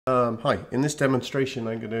Hi, in this demonstration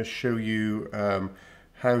I'm going to show you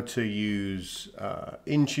how to use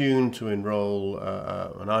Intune to enroll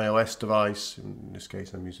an iOS device. In this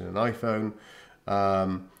case I'm using an iPhone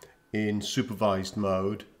in supervised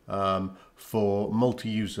mode for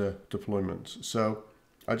multi-user deployments. So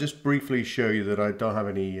I'll just briefly show you that I don't have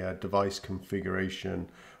any device configuration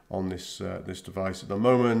on this device at the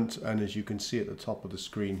moment, and as you can see at the top of the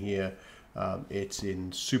screen here, it's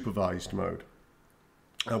in supervised mode.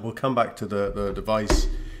 We'll come back to the device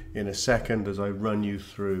in a second as I run you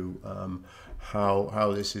through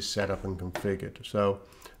how this is set up and configured. So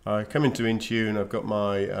I come into Intune, I've got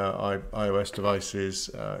my iOS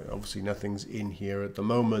devices, obviously nothing's in here at the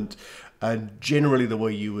moment, and generally the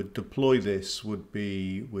way you would deploy this would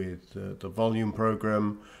be with the volume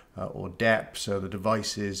program or DEP, so the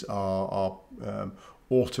devices are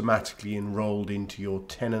automatically enrolled into your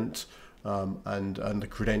tenant. And the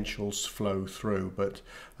credentials flow through, but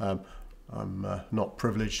I'm not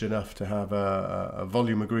privileged enough to have a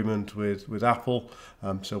volume agreement with Apple,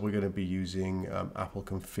 so we're going to be using Apple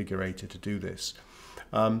Configurator to do this.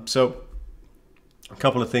 So a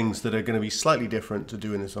couple of things that are going to be slightly different to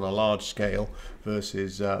doing this on a large scale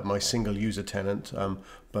versus my single user tenant,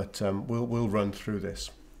 but we'll run through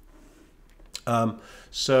this.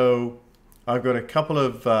 So I've got a couple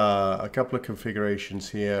of configurations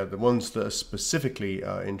here. The ones that are specifically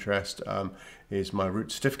interest is my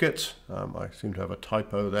root certificate. I seem to have a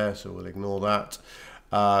typo there, so we'll ignore that.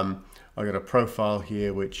 I've got a profile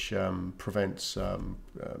here which prevents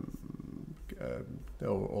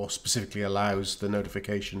or specifically allows the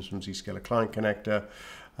notifications from Zscaler Client Connector,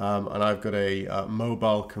 and I've got a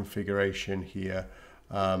mobile configuration here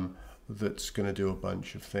that's going to do a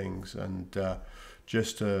bunch of things. And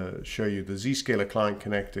just to show you the Zscaler Client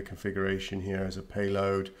Connector configuration here as a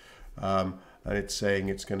payload, and it's saying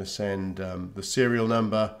it's going to send the serial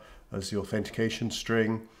number as the authentication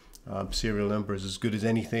string. Serial number is as good as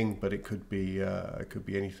anything, but it could be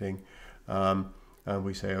anything. And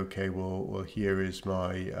we say, okay, well here is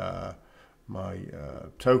my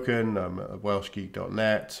token. I'm at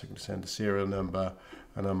welshgeek.net. I can send the serial number,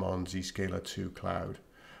 and I'm on Zscaler 2 Cloud.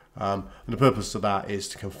 And the purpose of that is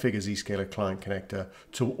to configure Zscaler Client Connector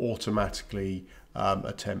to automatically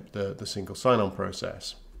attempt the single sign-on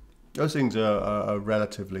process. Those things are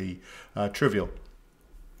relatively trivial.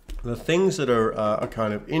 The things that are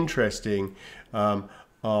kind of interesting are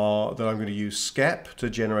that I'm going to use SCEP to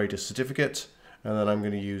generate a certificate, and then I'm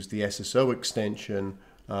going to use the SSO extension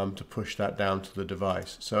to push that down to the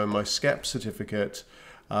device. So in my SCEP certificate,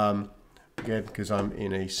 again, because I'm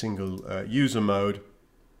in a single user mode,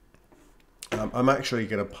 I'm actually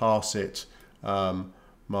going to pass it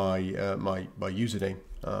my username.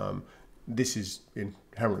 This is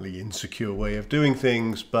inherently insecure way of doing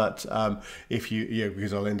things, but if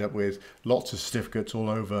because I'll end up with lots of certificates all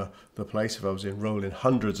over the place if I was enrolling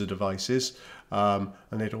hundreds of devices, and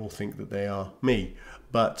they'd all think that they are me.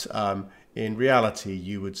 But in reality,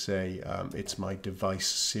 you would say it's my device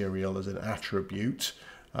serial as an attribute,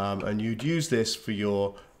 and you'd use this for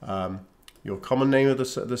your common name of the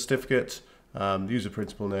certificate, the user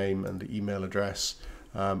principal name, and the email address.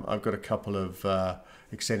 I've got a couple of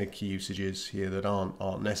extended key usages here that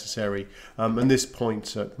aren't necessary, and this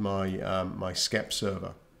points at my my SCEP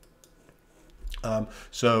server.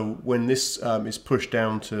 So when this is pushed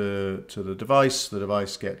down to the device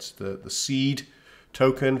gets the seed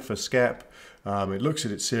token for SCEP. It looks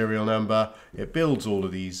at its serial number, it builds all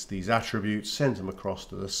of these attributes, sends them across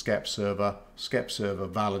to the SCEP server. SCEP server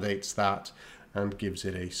validates that and gives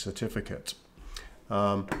it a certificate.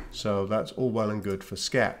 So that's all well and good for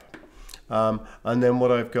SCEP. And then what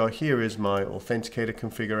I've got here is my Authenticator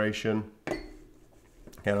configuration.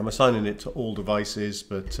 And I'm assigning it to all devices,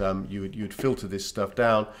 but you'd filter this stuff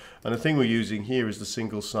down. And the thing we're using here is the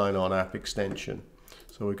single sign-on app extension.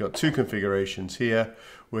 So we've got two configurations here.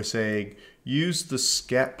 We're saying use the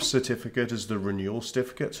SCEP certificate as the renewal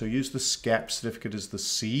certificate. So use the SCEP certificate as the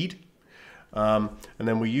seed. And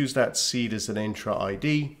then we use that seed as an Entra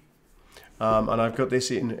ID. And I've got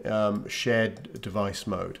this in shared device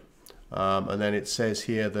mode. And then it says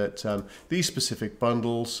here that these specific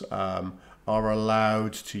bundles are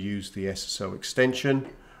allowed to use the SSO extension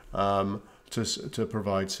to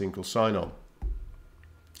provide single sign-on.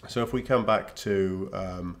 So if we come back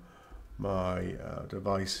to my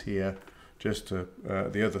device here, just to,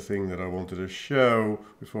 the other thing that I wanted to show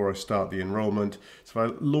before I start the enrollment. So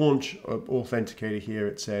if I launch Authenticator here,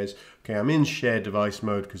 it says, okay, I'm in shared device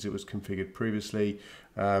mode because it was configured previously,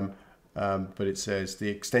 but it says the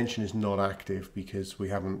extension is not active because we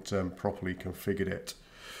haven't properly configured it.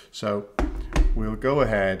 So we'll go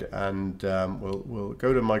ahead and we'll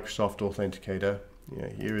go to Microsoft Authenticator. Yeah,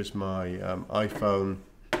 here is my iPhone.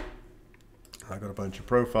 I've got a bunch of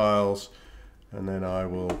profiles, and then I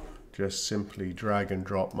will just simply drag and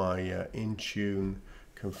drop my Intune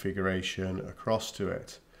configuration across to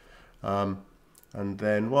it. And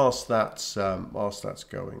then whilst that's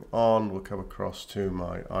going on, we'll come across to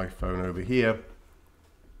my iPhone over here,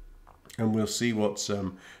 and we'll see what's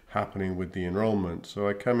happening with the enrollment. So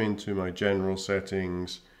I come into my general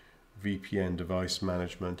settings, VPN device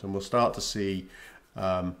management, and we'll start to see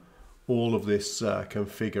all of this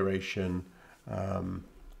configuration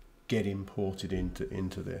get imported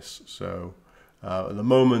into this. So at the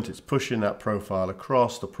moment it's pushing that profile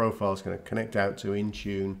across. The profile is going to connect out to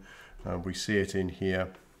Intune. We see it in here,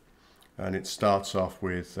 and it starts off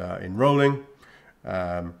with enrolling.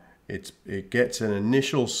 It gets an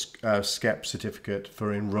initial SCEP certificate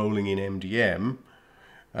for enrolling in MDM,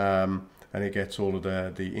 and it gets all of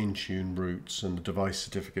the Intune routes and the device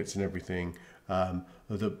certificates and everything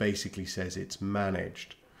that basically says it's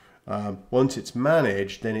managed. Once it's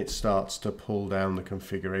managed, then it starts to pull down the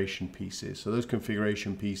configuration pieces. So those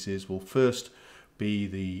configuration pieces will first be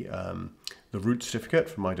the root certificate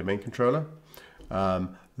for my domain controller.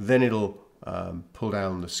 Then it'll pull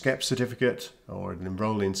down the SCEP certificate, or an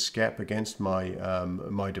enroll in SCEP against my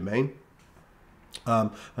my domain,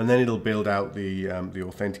 and then it'll build out the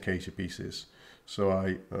authenticator pieces.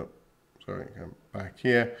 So sorry, come back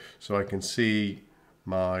here, so I can see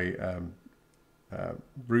my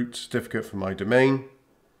root certificate for my domain.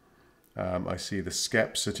 I see the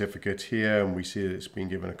SCEP certificate here, and we see that it's been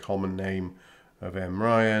given a common name of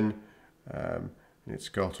mRyan. It's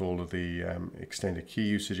got all of the extended key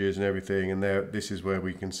usages and everything, and this is where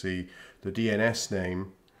we can see the DNS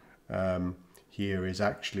name here is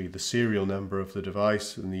actually the serial number of the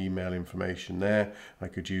device, and the email information there. I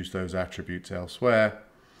could use those attributes elsewhere.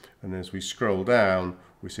 And as we scroll down,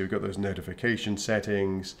 we see we've got those notification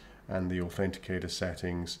settings and the authenticator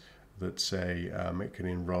settings that say it can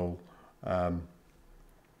enroll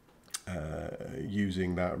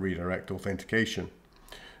using that redirect authentication.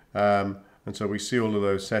 And so we see all of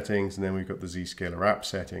those settings, and then we've got the Zscaler app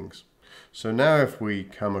settings. So now if we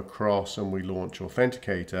come across and we launch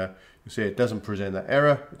Authenticator, you see it doesn't present that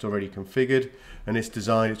error. It's already configured, and it's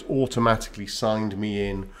designed, it's automatically signed me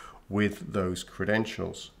in with those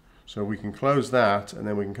credentials. So we can close that, and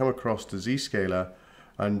then we can come across to Zscaler,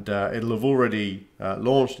 and it'll have already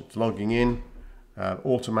launched. It's logging in,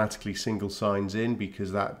 automatically single signs in,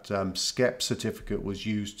 because that SCEP certificate was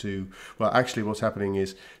used to, well, actually what's happening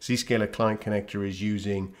is Zscaler Client Connector is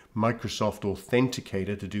using Microsoft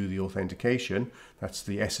Authenticator to do the authentication. That's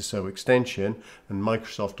the SSO extension, and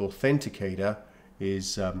Microsoft Authenticator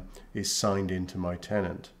is signed into my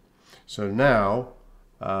tenant. So now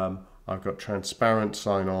I've got transparent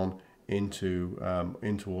sign-on into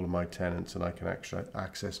all of my tenants, and I can actually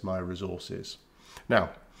access my resources.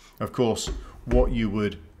 Now, of course, what you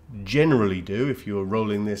would generally do if you were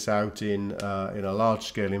rolling this out in a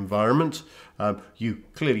large-scale environment, you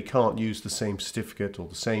clearly can't use the same certificate or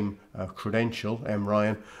the same credential,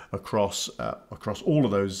 mRyan, across all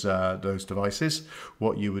of those devices.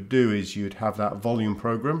 What you would do is you'd have that volume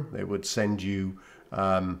program. They would send you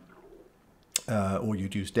or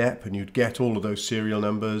you'd use DEP, and you'd get all of those serial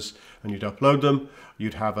numbers and you'd upload them.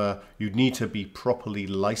 You'd need to be properly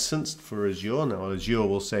licensed for Azure. Now Azure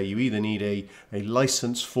will say you either need a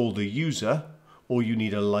license for the user or you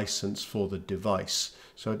need a license for the device.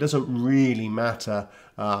 So it doesn't really matter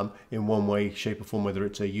in one way, shape or form whether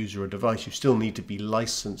it's a user or device. You still need to be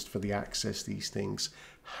licensed for the access these things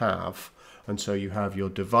have. And so you have your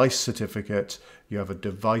device certificate, you have a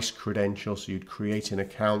device credential, so you'd create an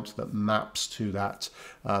account that maps to that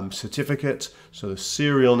certificate. So the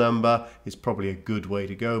serial number is probably a good way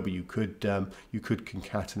to go, but you could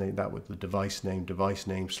concatenate that with the device name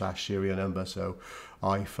 / serial number. So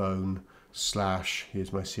iPhone /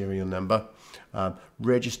 here's my serial number.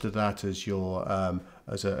 Register that as your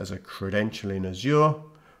as a credential in Azure.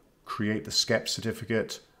 Create the SCEP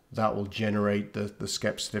certificate. That will generate the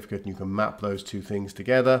SCEP certificate, and you can map those two things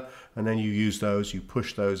together, and then you use those, you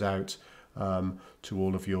push those out to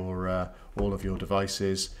all of your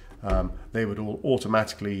devices. They would all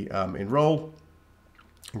automatically enroll.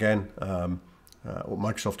 Again,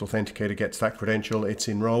 Microsoft Authenticator gets that credential, it's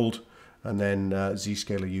enrolled, and then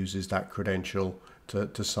Zscaler uses that credential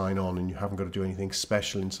to sign on, and you haven't got to do anything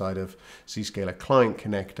special inside of Zscaler Client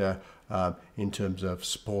Connector in terms of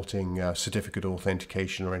supporting certificate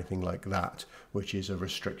authentication or anything like that, which is a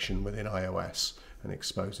restriction within iOS and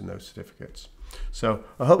exposing those certificates. So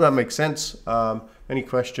I hope that makes sense. Any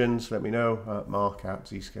questions, let me know.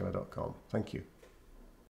 Mark@zscaler.com. Thank you.